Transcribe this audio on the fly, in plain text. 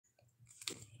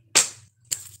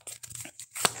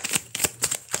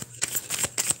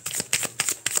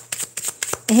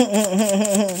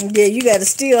Yeah, you got a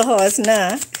steel horse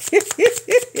now.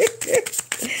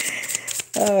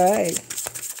 All right.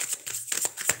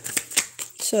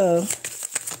 So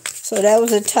that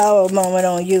was a tower moment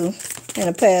on you in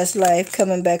a past life,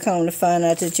 coming back home to find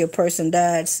out that your person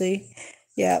died. See?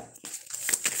 Yep.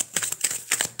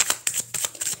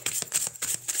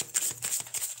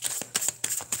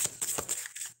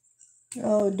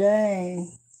 Oh,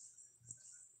 dang.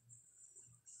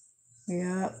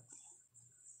 Yep.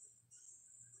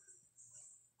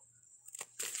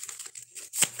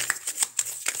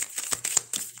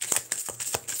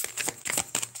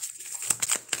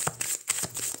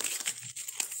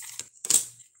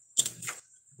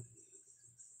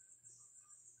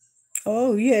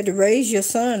 Oh, you had to raise your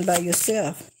son by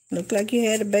yourself. Looked like you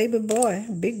had a baby boy.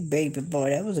 A big baby boy.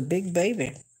 That was a big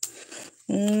baby.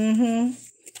 Mm-hmm.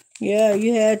 Yeah,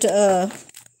 you had to,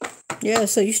 yeah,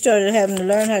 so you started having to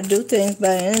learn how to do things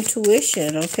by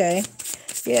intuition, okay?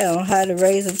 Yeah, on how to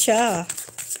raise a child.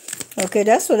 Okay,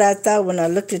 that's what I thought when I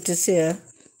looked at this here.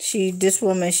 This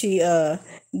woman, she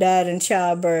died in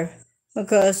childbirth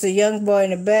because the young boy in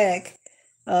the back,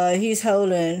 he's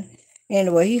holding,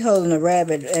 anyway, he holding a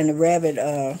rabbit, and the rabbit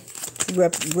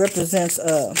represents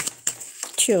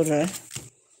children,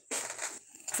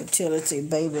 fertility,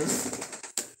 babies.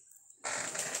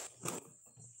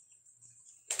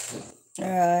 All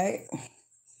right,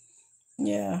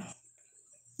 yeah.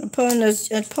 Upon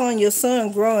your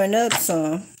son growing up,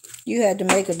 son, you had to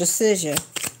make a decision.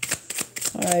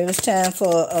 All right, it was time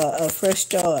for a fresh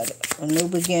start, a new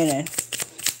beginning.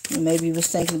 Maybe you was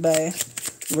thinking about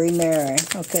remarrying,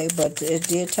 okay, but it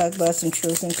did talk about some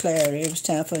truth and clarity. It was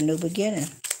time for a new beginning.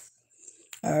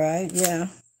 All right, yeah.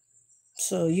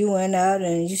 So you went out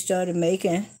and you started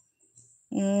making.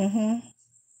 Mm-hmm.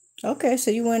 Okay, so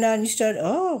you went out and you started.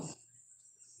 Oh,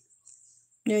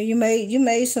 yeah. You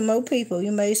made some more people.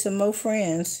 You made some more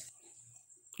friends.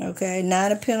 Okay,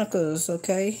 Nine of Pentacles.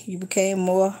 Okay, you became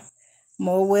more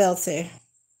wealthy.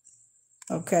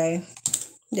 Okay,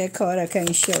 that card I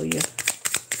can't show you.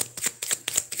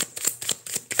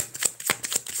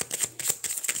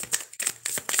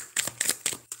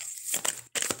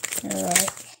 All right.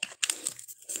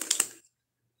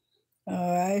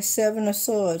 All right, Seven of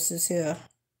Swords is here.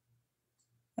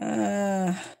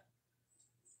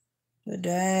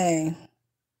 Dang.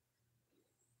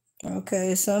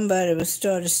 Okay, somebody was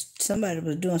doing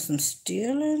some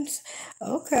stealings.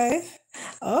 Okay.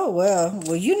 Oh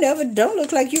well, you never don't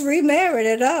look like you remarried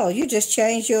at all. You just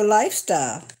changed your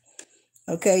lifestyle.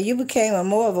 Okay, you became a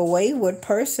more of a wayward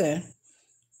person.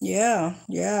 Yeah,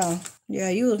 yeah, yeah.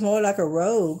 You was more like a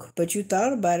rogue, but you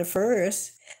thought about it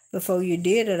first before you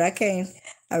did it.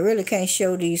 I really can't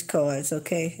show these cards.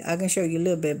 Okay, I can show you a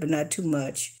little bit, but not too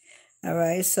much. All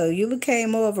right, so you became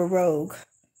more of a rogue.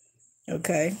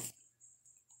 Okay.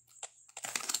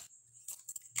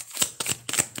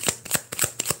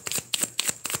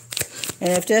 And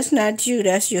if that's not you,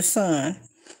 that's your son.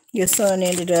 Your son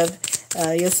ended up.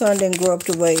 Your son didn't grow up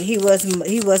the way he wasn't.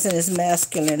 He wasn't as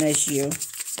masculine as you.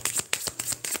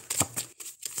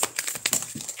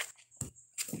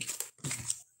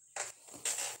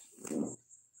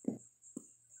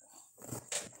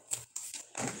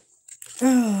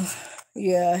 Oh,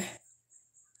 yeah.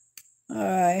 All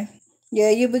right. Yeah,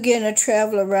 you begin to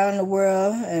travel around the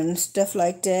world and stuff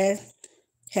like that.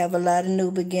 Have a lot of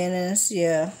new beginnings.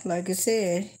 Yeah, like I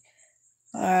said.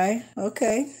 All right.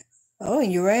 Okay. Oh,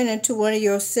 and you ran into one of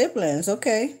your siblings.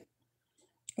 Okay.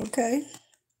 Okay.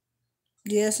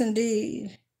 Yes,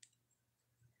 indeed.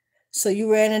 So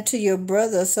you ran into your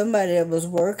brother, somebody that was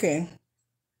working.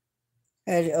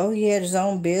 Oh, he had his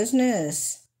own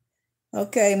business.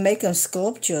 Okay, making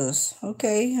sculptures.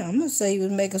 Okay, I'm gonna say he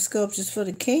was making sculptures for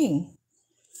the king,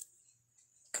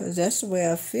 cause that's the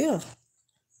way I feel.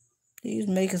 He was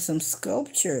making some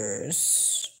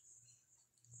sculptures.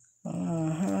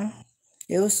 Uh-huh.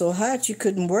 It was so hot you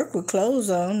couldn't work with clothes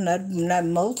on, not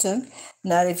molten.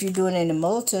 Not if you're doing any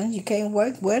molten. You can't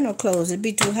wear no clothes. It'd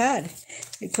be too hot.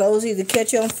 Your clothes either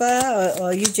catch on fire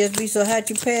or you just be so hot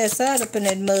you pass out up in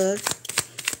that mud.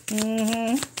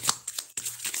 Mm-hmm.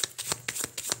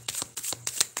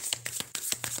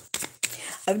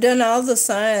 I've done all the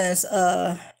signs.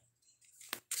 All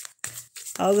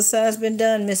the signs been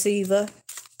done, Miss Eva.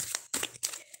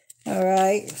 All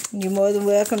right. You're more than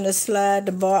welcome to slide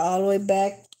the bar all the way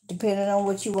back, depending on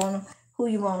who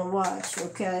you wanna watch.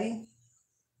 Okay.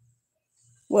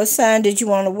 What sign did you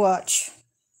want to watch?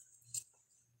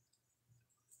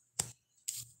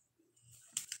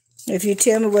 If you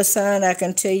tell me what sign, I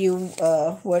can tell you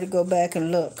where to go back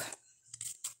and look.